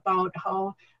talking about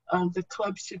how the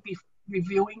clubs should be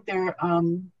reviewing their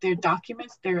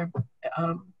documents, their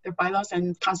bylaws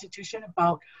and constitution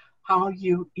about how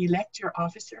you elect your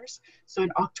officers. So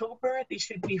in October, they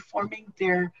should be forming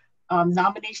their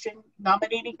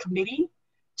nominating committee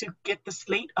to get the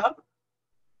slate up.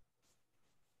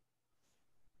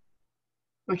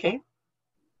 Okay.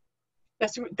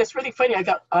 That's really funny. I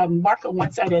got Mark on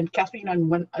one side and Kathleen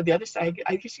on the other side.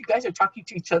 I guess you guys are talking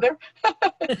to each other.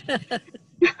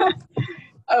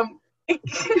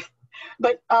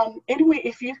 But anyway,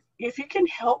 if you can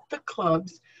help the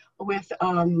clubs with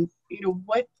you know,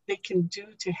 what they can do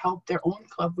to help their own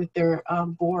club with their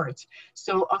boards.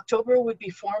 So October would be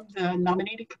form the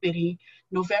nominating committee.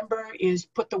 November is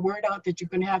put the word out that you're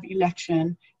going to have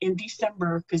election. In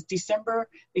December, because December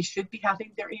they should be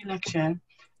having their election.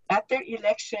 At their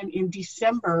election in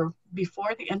December,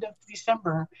 before the end of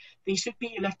December, they should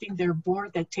be electing their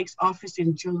board that takes office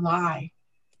in July.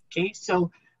 Okay,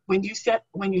 so when you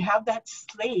have that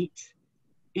slate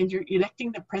and you're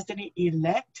electing the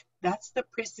president-elect, that's the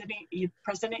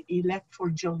president-elect for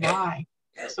July.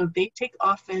 So they take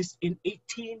office in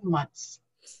 18 months.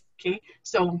 Okay,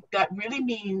 so that really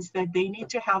means that they need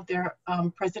to have their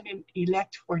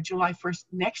president-elect for July 1st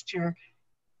next year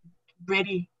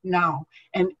ready now.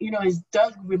 And you know, as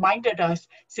Doug reminded us,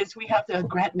 since we have the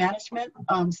grant management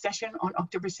session on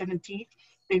October 17th,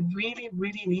 they really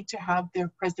need to have their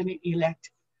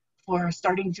president-elect for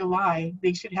starting July.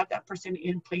 They should have that person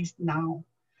in place now.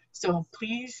 So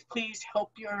please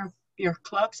help your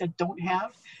clubs that don't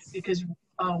have, because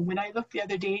when I looked the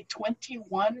other day,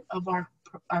 21 of our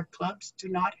clubs do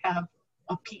not have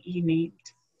a PE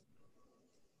named.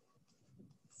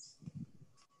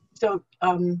 So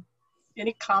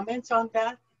any comments on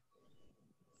that?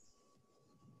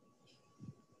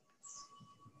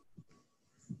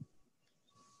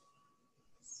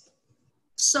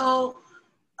 So,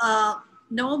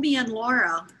 Naomi and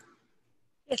Laura,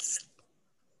 Yes.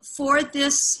 for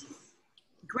this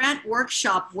grant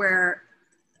workshop where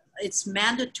it's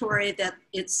mandatory that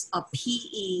it's a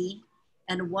PE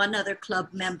and one other club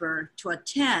member to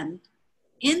attend,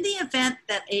 in the event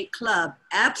that a club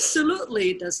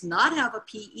absolutely does not have a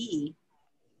PE,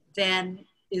 then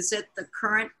is it the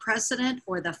current president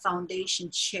or the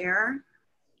foundation chair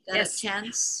that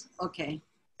attends? Okay.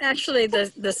 Actually,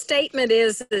 the statement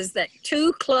is that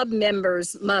 2 club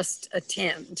members must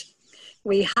attend.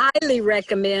 We highly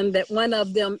recommend that one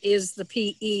of them is the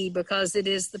PE, because it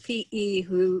is the PE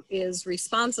who is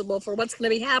responsible for what's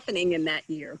going to be happening in that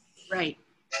year. Right.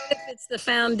 If it's the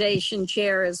foundation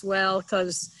chair as well,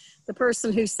 because the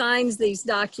person who signs these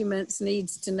documents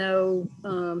needs to know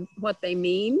what they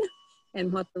mean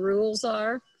and what the rules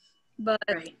are. But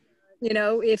right. You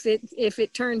know, if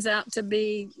it turns out to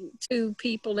be 2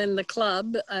 people in the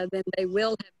club, then they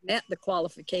will have met the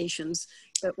qualifications.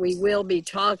 But we will be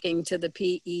talking to the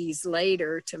PEs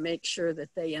later to make sure that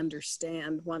they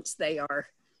understand once they are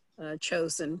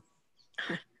chosen.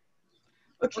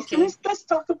 Okay, so let's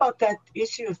talk about that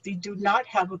issue if they do not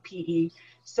have a PE.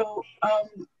 So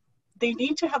they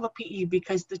need to have a PE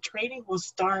because the training will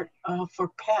start for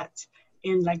pets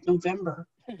in like November.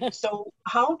 So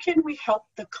how can we help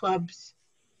the clubs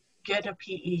get a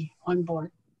PE on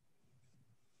board?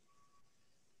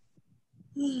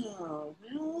 Oh,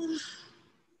 well.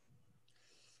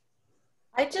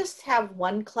 I just have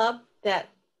one club that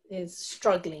is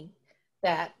struggling,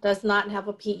 that does not have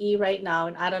a PE right now,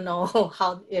 and I don't know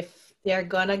how, if they're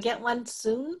gonna get one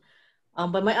soon.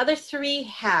 But my other three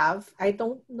have. I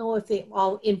don't know if they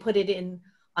all inputted in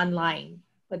online,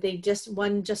 but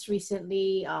one just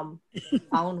recently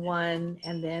found one,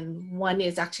 and then one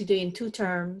is actually doing 2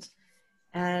 terms,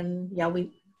 and yeah,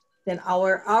 then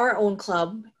our own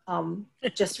club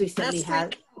just recently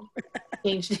had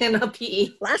changed in a PE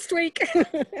last week.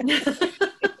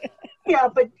 Yeah,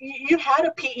 but you had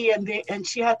a PE and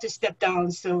she had to step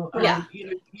down. So yeah,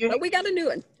 but we got a new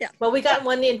one. Yeah, well, we got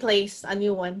one in place, a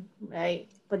new one, right?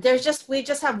 But we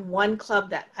just have one club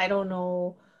that I don't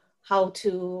know how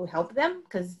to help them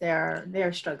because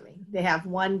they're struggling. They have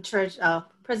one church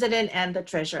president and the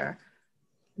treasurer,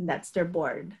 and that's their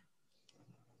board.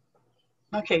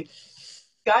 Okay,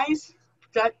 guys,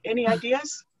 got any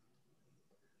ideas?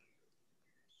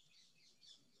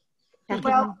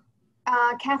 Well,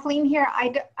 Kathleen here.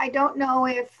 I don't know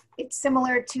if it's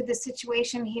similar to the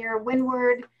situation here,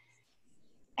 Windward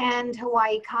and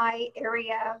Hawaii Kai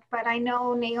area, but I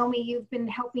know, Naomi, you've been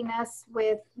helping us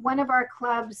with one of our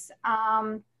clubs,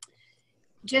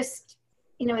 just,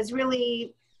 is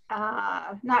really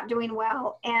not doing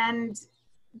well. And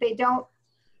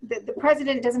the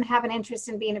president doesn't have an interest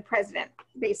in being a president,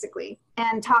 basically,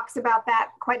 and talks about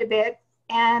that quite a bit.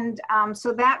 And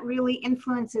so that really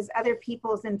influences other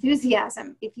people's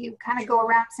enthusiasm. If you kind of go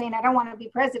around saying, I don't want to be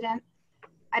president,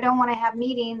 I don't want to have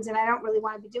meetings, and I don't really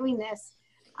want to be doing this,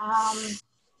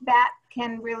 that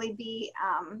can really be,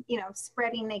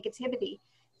 spreading negativity.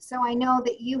 So I know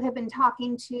that you have been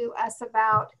talking to us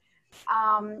about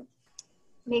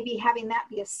maybe having that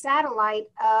be a satellite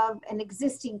of an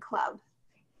existing club.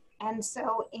 And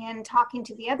so in talking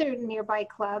to the other nearby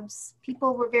clubs,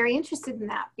 people were very interested in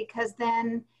that, because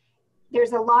then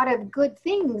there's a lot of good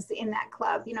things in that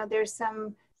club. There's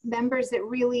some members that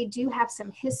really do have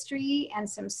some history and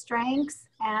some strengths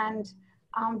and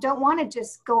don't want to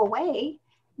just go away.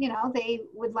 They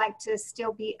would like to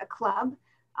still be a club.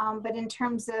 But in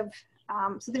terms of,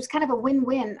 so there's kind of a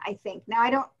win-win, I think. Now,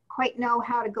 I don't quite know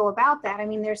how to go about that. I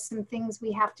mean, there's some things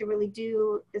we have to really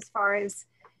do as far as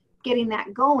getting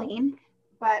that going,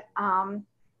 but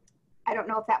I don't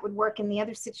know if that would work in the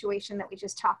other situation that we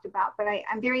just talked about. But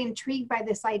I'm very intrigued by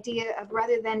this idea of,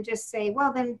 rather than just say,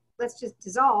 well, then let's just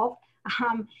dissolve.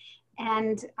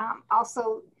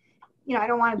 Also, I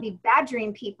don't want to be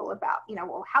badgering people about,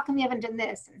 well, how come you haven't done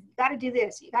this? And you got to do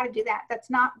this, you got to do that.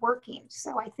 That's not working.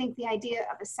 So I think the idea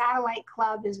of a satellite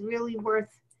club is really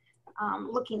worth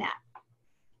looking at.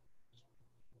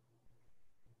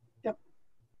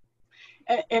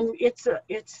 And it's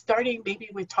starting maybe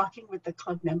with talking with the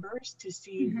club members to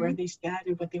see where they stand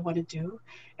and what they want to do.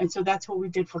 And so that's what we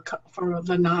did for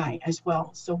Lanai as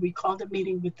well. So we called a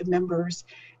meeting with the members,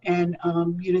 and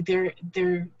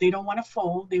they don't want to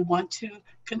fold, they want to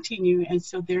continue, and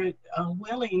so they're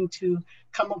willing to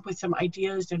come up with some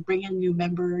ideas and bring in new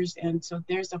members. And so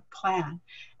there's a plan.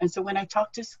 And so when I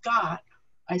talked to Scott,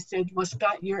 I said, well,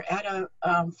 Scott, you're at a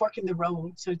fork in the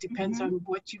road. So it depends on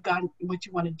what you got, what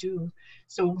you want to do.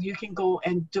 So you can go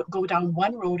and go down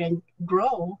one road and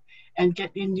grow and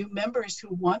get in new members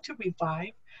who want to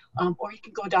revive, or you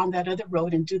can go down that other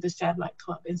road and do the satellite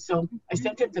club. And so I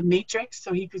sent him the matrix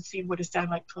so he could see what a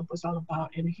satellite club was all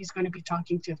about. And he's going to be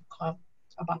talking to the club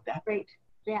about that. Great.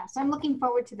 Yeah, so I'm looking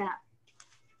forward to that.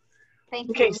 Thank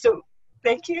you. Okay, so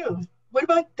thank you. What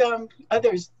about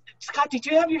others? Scott, did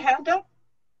you have your hand up?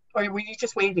 Or were you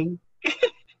just waving?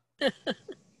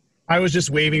 I was just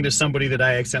waving to somebody that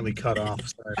I accidentally cut off.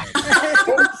 Sorry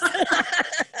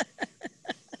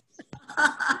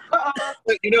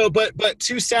about but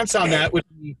 2 cents on that would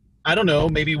be, I don't know,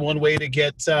 maybe one way to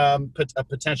get a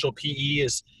potential PE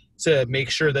is to make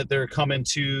sure that they're coming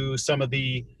to some of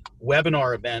the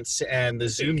webinar events and the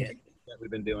Zoom that we've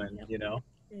been doing, Yeah.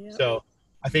 So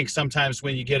I think sometimes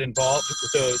when you get involved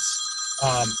with those,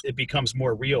 it becomes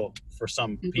more real for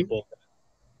some people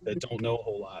that don't know a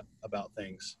whole lot about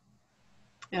things.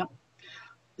 Yeah.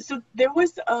 So there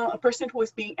was a person who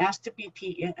was being asked to be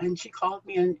PE, and she called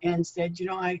me and said,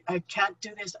 I can't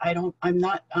do this. I'm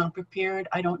not prepared.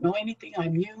 I don't know anything.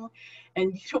 I'm new.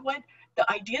 And you know what?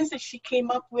 The ideas that she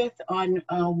came up with on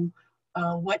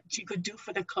what she could do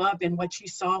for the club and what she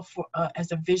saw for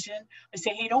as a vision. I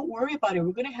say, hey, don't worry about it.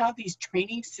 We're going to have these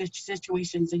training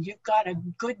situations, and you've got a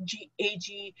good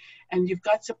AG, and you've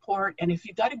got support, and if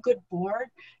you've got a good board,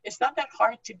 it's not that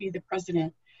hard to be the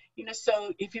president. You know,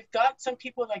 so if you've got some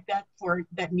people like that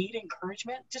that need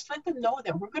encouragement, just let them know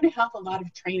that we're going to have a lot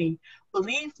of training.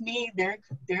 Believe me, the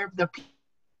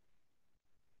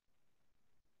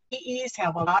PEs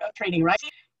have a lot of training, right?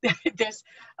 There's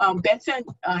Benson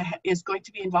is going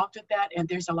to be involved with that, and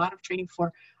there's a lot of training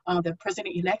for the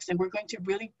president-elects, and we're going to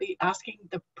really be asking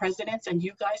the presidents and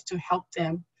you guys to help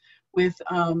them with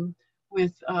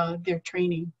their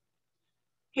training.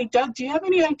 Hey, Doug, do you have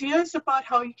any ideas about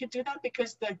how you can do that?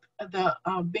 Because the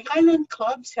Big Island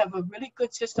clubs have a really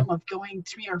good system of going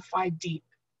 3 or 5 deep.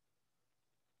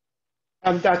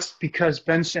 That's because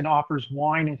Benson offers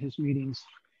wine at his meetings.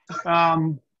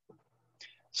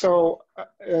 So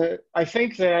I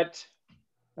think that,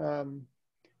 I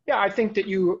think that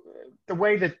the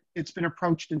way that it's been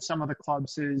approached in some of the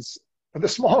clubs is, for the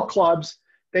small clubs,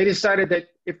 they decided that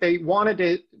if they wanted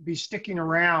to be sticking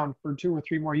around for 2 or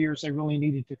 3 more years, they really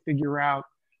needed to figure out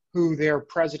who their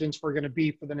presidents were going to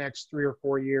be for the next 3 or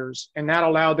 4 years. And that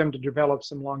allowed them to develop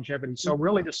some longevity. So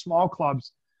really the small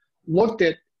clubs looked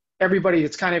at everybody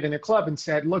that's kind of in the club and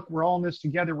said, look, we're all in this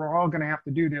together. We're all going to have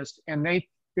to do this. And they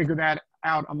figure that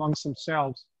out amongst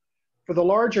themselves. For the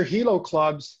larger Hilo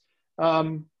clubs,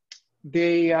 sometimes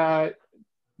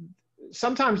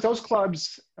those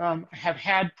clubs have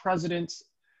had presidents.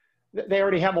 They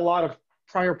already have a lot of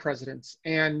prior presidents,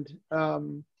 and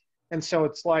so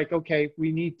it's like, okay,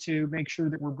 we need to make sure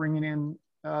that we're bringing in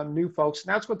new folks.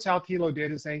 And that's what South Hilo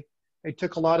did, is they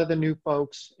took a lot of the new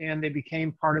folks and they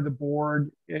became part of the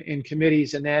board in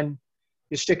committees, and then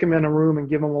you stick them in a room and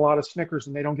give them a lot of Snickers,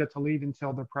 and they don't get to leave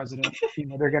until they're president. You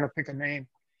know, they're going to pick a name.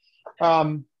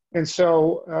 And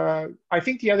so I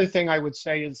think the other thing I would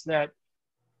say is that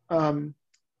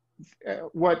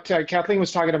what Kathleen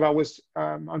was talking about was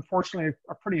unfortunately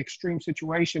a pretty extreme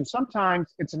situation.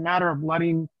 Sometimes it's a matter of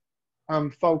letting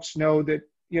folks know that,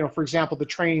 you know, for example, the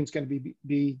training is going to be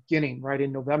beginning right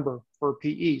in November for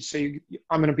PE. So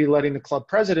I'm going to be letting the club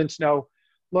presidents know,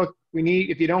 look,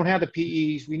 if you don't have the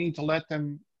PEs, we need to let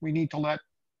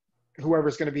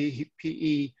whoever's going to be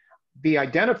PE be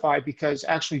identified, because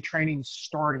actually training's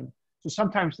starting. So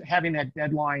sometimes having that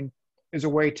deadline is a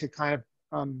way to kind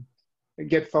of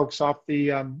get folks off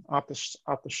the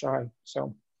shy.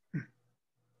 So,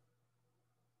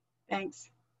 thanks.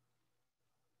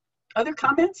 Other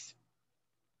comments?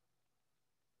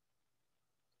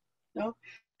 No.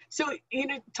 So, you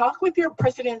know, talk with your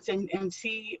presidents and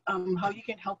see how you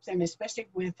can help them, especially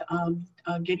with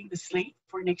getting the slate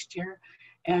for next year,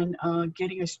 and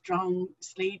getting a strong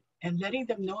slate, and letting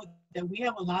them know that we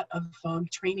have a lot of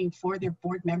training for their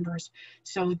board members,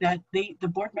 so that the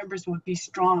board members will be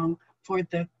strong for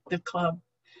the club.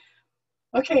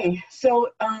 Okay, so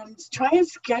try and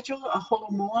schedule a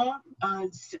Holomoa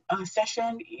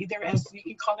session, either, as you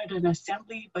can call it, an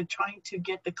assembly, but trying to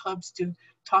get the clubs to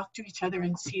talk to each other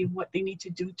and see what they need to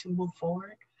do to move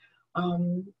forward.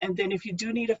 And then if you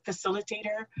do need a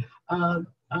facilitator,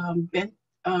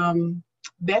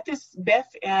 Beth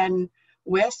and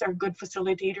Wes are good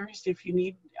facilitators if you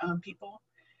need people.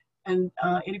 And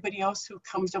anybody else who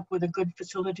comes up with a good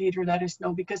facilitator, let us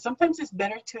know, because sometimes it's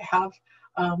better to have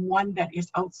one that is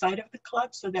outside of the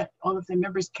club, so that all of the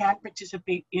members can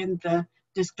participate in the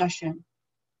discussion.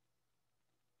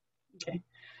 Okay.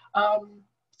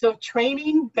 So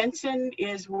training, Benson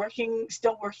is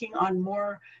still working on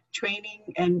more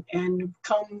training, and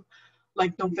come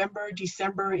like November,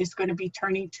 December is going to be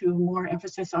turning to more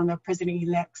emphasis on the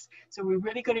president-elects. So we're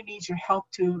really going to need your help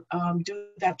to do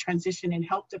that transition and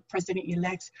help the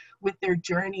president-elects with their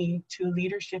journey to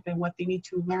leadership and what they need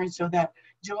to learn, so that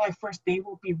July 1st, they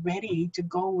will be ready to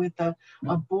go with a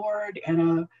board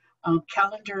and a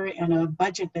calendar and a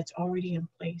budget that's already in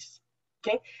place.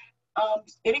 Okay.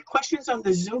 Any questions on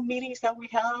the Zoom meetings that we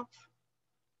have?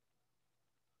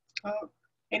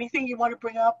 Anything you want to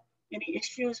bring up? Any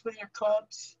issues with your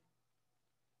clubs?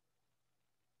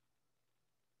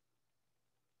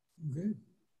 Good.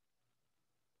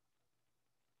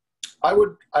 I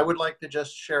would like to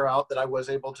just share out that I was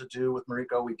able to do with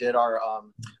Mariko. We did our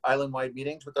island-wide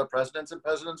meetings with our presidents and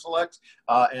presidents-elects,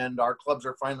 and our clubs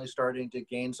are finally starting to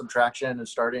gain some traction and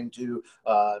starting to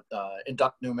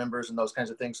induct new members and those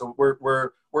kinds of things. So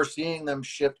we're seeing them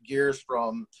shift gears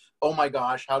from, oh my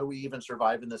gosh, how do we even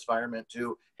survive in this environment,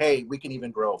 to, hey, we can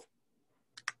even grow.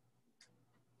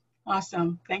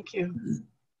 Awesome, thank you.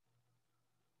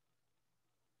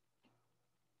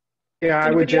 Yeah,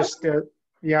 I would just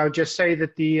say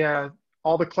that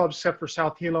all the clubs except for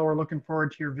South Hilo are looking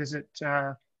forward to your visit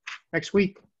next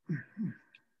week.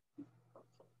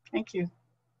 Thank you.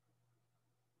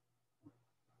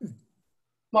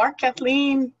 Mark,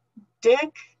 Kathleen,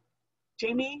 Dick,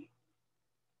 Jamie?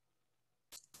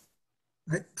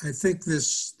 I think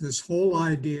this whole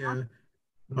idea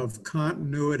of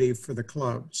continuity for the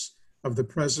clubs, of the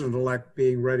president-elect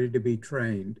being ready to be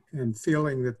trained and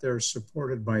feeling that they're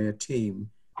supported by a team,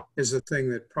 is the thing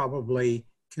that probably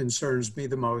concerns me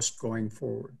the most going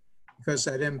forward, because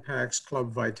that impacts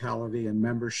club vitality and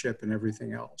membership and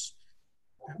everything else.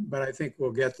 But I think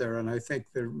we'll get there. And I think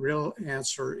the real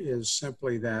answer is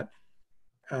simply that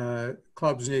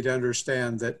clubs need to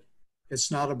understand that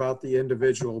it's not about the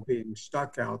individual being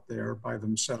stuck out there by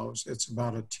themselves. It's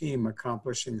about a team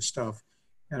accomplishing stuff.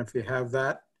 And if you have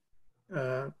that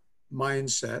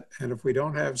mindset, and if we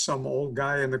don't have some old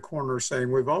guy in the corner saying,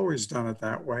 we've always done it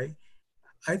that way,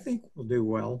 I think we'll do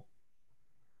well.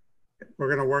 We're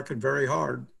going to work it very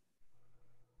hard.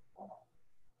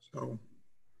 So,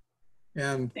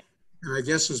 and I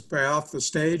guess as by off the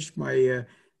stage, my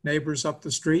neighbors up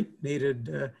the street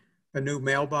needed a new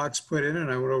mailbox put in,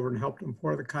 and I went over and helped them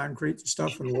pour the concrete and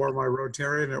stuff and wore my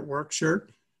Rotarian at work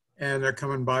shirt. And they're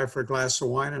coming by for a glass of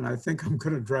wine, and I think I'm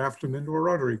going to draft them into a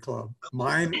Rotary club,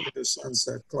 mine or the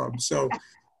Sunset Club. So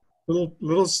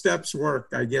little steps work,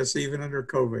 I guess, even under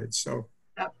COVID. So.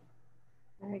 Yep.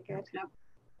 Very good. Yep.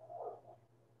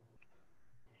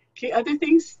 Okay, other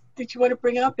things that you want to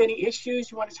bring up? Any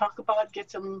issues you want to talk about?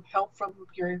 Get some help from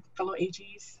your fellow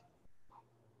AGs?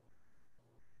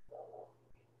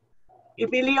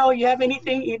 Emilio, you have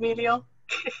anything, Emilio?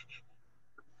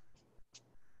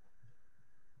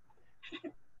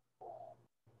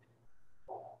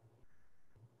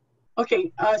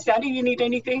 Okay, Sandy, you need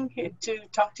anything to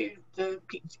talk to the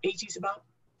AGs about?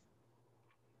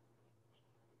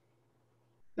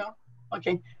 No?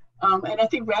 Okay. And I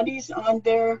think Randy's on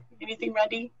there. Anything,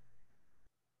 Randy?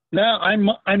 No, I'm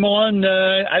on.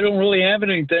 I don't really have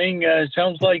anything.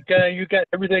 Sounds like you got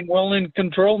everything well in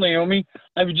control, Naomi.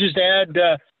 I would just add,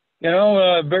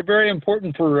 very, very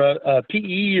important for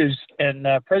PEs and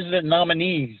president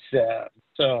nominees.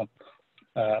 So,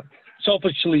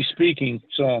 selfishly speaking,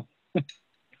 so.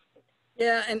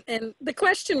 Yeah, and the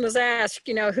question was asked,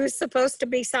 who's supposed to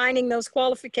be signing those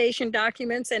qualification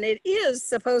documents? And it is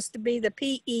supposed to be the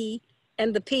PE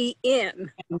and the PN.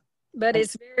 But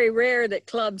it's very rare that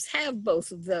clubs have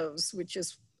both of those, which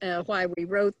is why we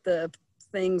wrote the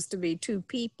things to be two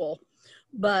people.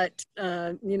 But,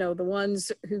 the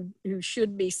ones who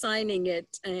should be signing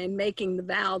it and making the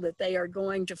vow that they are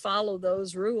going to follow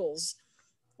those rules,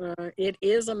 it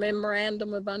is a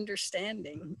memorandum of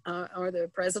understanding, or the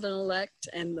president-elect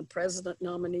and the president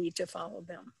nominee to follow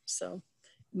them. So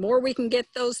the more we can get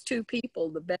those two people,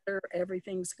 the better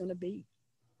everything's going to be.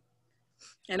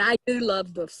 And I do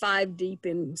love the 5 deep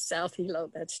in South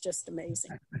Hilo. That's just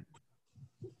amazing.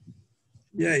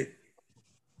 Yay.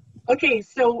 Okay,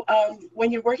 so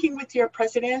when you're working with your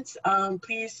presidents,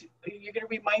 please, you're going to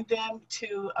remind them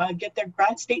to get their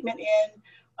grant statement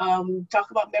in, talk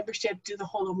about membership, do the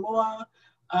holomua,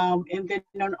 and then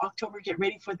in October, get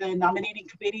ready for the nominating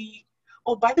committee.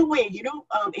 Oh, by the way,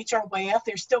 HRYF,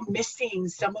 they're still missing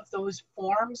some of those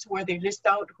forms where they list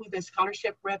out who the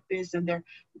scholarship rep is and their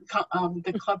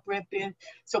the club rep is.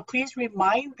 So please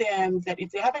remind them that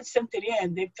if they haven't sent it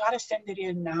in, they've got to send it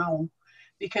in now.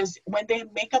 Because when they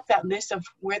make up that list of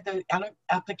where the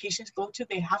applications go to,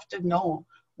 they have to know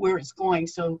where it's going.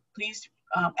 So please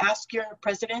ask your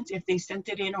presidents if they sent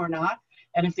it in or not.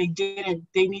 And if they didn't,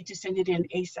 they need to send it in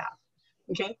ASAP,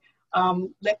 okay?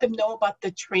 Let them know about the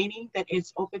training, that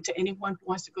it's open to anyone who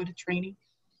wants to go to training.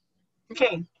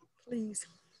 Okay. Please.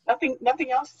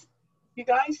 Nothing else, you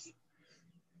guys?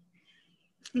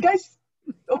 You guys,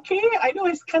 okay? I know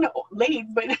it's kind of late,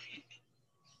 but.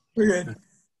 We're good.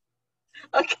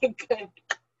 Okay, good.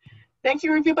 Thank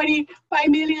you, everybody. Bye,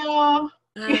 Emilio.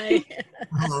 Bye.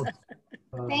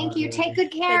 Thank you. Take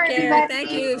good care, Take care. everybody.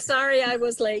 Thank you. Sorry I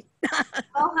was late.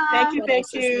 Aloha.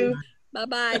 Thank you.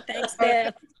 Bye-bye. Thanks,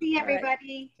 Beth. See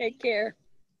everybody. Take care.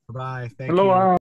 Bye. Thank Hello, you.